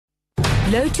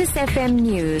Lotus FM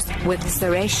News with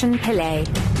SARESHEN Pilllay.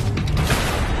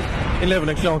 11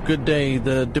 o'clock, good day.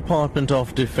 The Department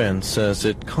of Defense says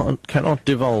it cannot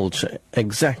divulge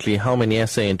exactly how many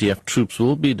SANDF troops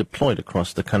will be deployed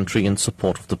across the country in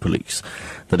support of the police.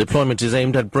 The deployment is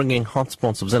aimed at bringing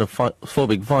hotspots of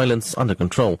xenophobic violence under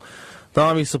control. The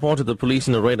army supported the police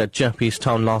in a raid at Jappies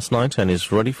town last night and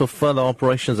is ready for further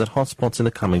operations at hotspots in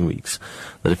the coming weeks.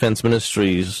 The Defence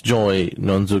Ministry's Joy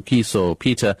Nonzukiso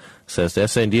Peter says the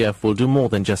SANDF will do more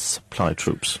than just supply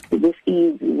troops. This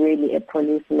is really a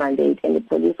police mandate and a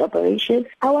police operation.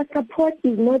 Our support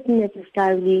is not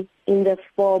necessarily in the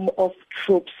form of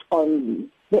troops only.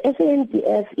 The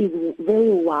SANDF is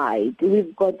very wide.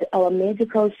 We've got our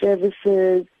medical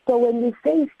services. So when we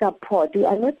say support, we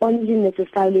are not only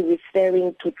necessarily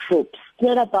referring to troops. It's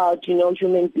not about,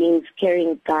 human beings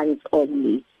carrying guns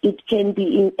only. It can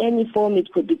be in any form.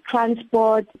 It could be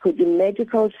transport, it could be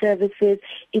medical services.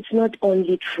 It's not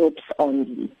only troops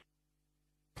only.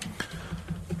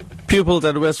 Pupils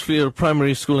at Wesfleur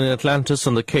Primary School in Atlantis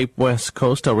on the Cape West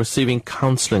Coast are receiving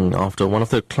counselling after one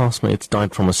of their classmates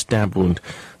died from a stab wound.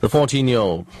 The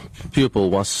 14-year-old pupil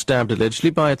was stabbed allegedly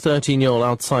by a 13-year-old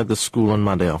outside the school on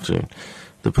Monday afternoon.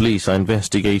 The police are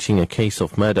investigating a case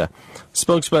of murder.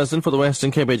 Spokesperson for the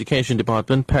Western Cape Education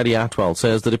Department, Paddy Atwell,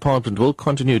 says the department will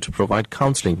continue to provide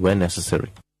counselling where necessary.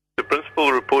 The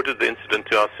principal reported the incident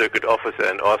to our circuit officer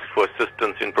and asked for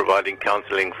assistance in providing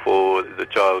counselling for the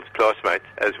child's classmates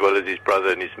as well as his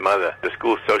brother and his mother. The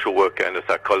school social worker and a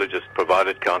psychologist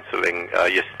provided counselling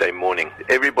yesterday morning.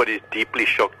 Everybody is deeply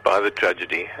shocked by the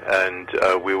tragedy and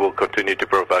we will continue to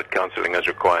provide counselling as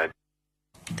required.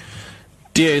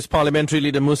 DA's parliamentary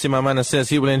leader Mmusi Maimane says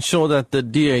he will ensure that the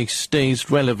DA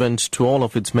stays relevant to all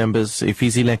of its members if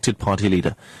he's elected party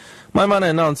leader. Maimane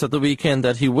announced at the weekend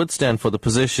that he would stand for the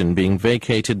position being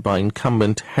vacated by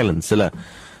incumbent Helen Ziller.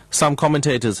 Some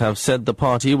commentators have said the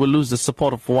party will lose the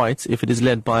support of whites if it is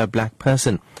led by a black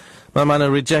person. Maimane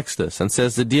rejects this and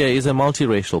says the DA is a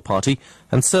multiracial party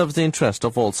and serves the interest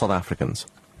of all South Africans.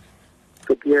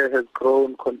 The DA has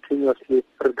grown continuously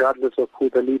regardless of who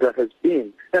the leader has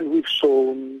been. And we've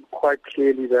shown quite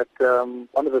clearly that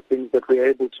one of the things that we're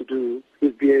able to do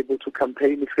is be able to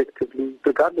campaign effectively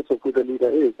regardless of who the leader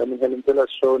is. I mean, Helen Ziller has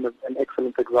shown an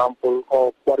excellent example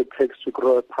of what it takes to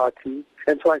grow a party.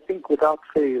 And so I think without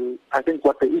fail, I think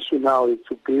what the issue now is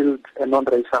to build a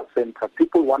non-racial center.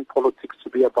 People want politics to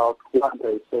be about one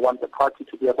race. They want the party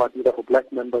to be about either for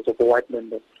black members or for white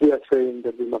members. We are saying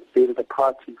that we must build a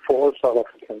party for all South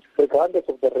Africans, regardless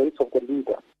of the race of the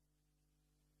leader.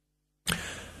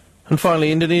 And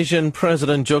finally, Indonesian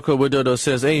President Joko Widodo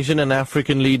says Asian and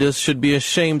African leaders should be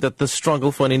ashamed that the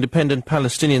struggle for an independent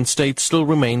Palestinian state still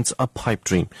remains a pipe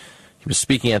dream. He was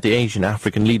speaking at the Asian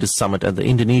African Leaders Summit at the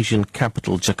Indonesian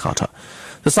capital, Jakarta.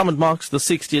 The summit marks the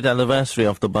 60th anniversary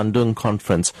of the Bandung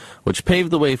Conference, which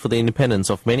paved the way for the independence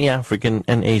of many African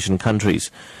and Asian countries.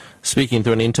 Speaking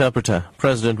through an interpreter,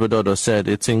 President Widodo said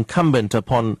it's incumbent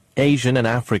upon Asian and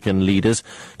African leaders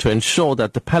to ensure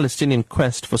that the Palestinian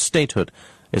quest for statehood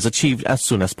is achieved as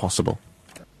soon as possible.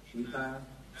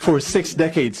 For 6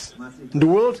 decades, the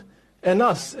world and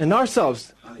us and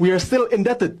ourselves, we are still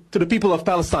indebted to the people of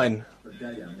Palestine.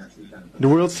 The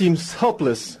world seems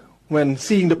helpless when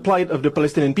seeing the plight of the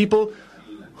Palestinian people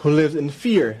who live in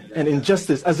fear and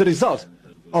injustice as a result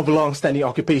of a long-standing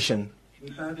occupation.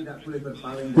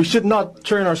 We should not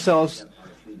turn ourselves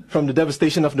from the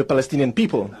devastation of the Palestinian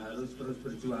people.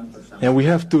 And we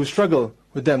have to struggle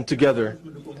with them together.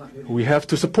 We have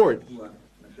to support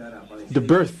the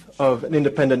birth of an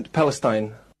independent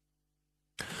Palestine.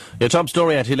 Your top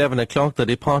story at 11 o'clock, the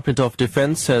Department of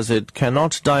Defense says it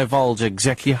cannot divulge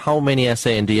exactly how many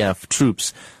SANDF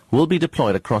troops will be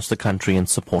deployed across the country in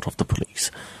support of the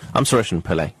police. I'm SARESHEN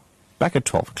Pilllay. Back at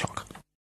 12 o'clock.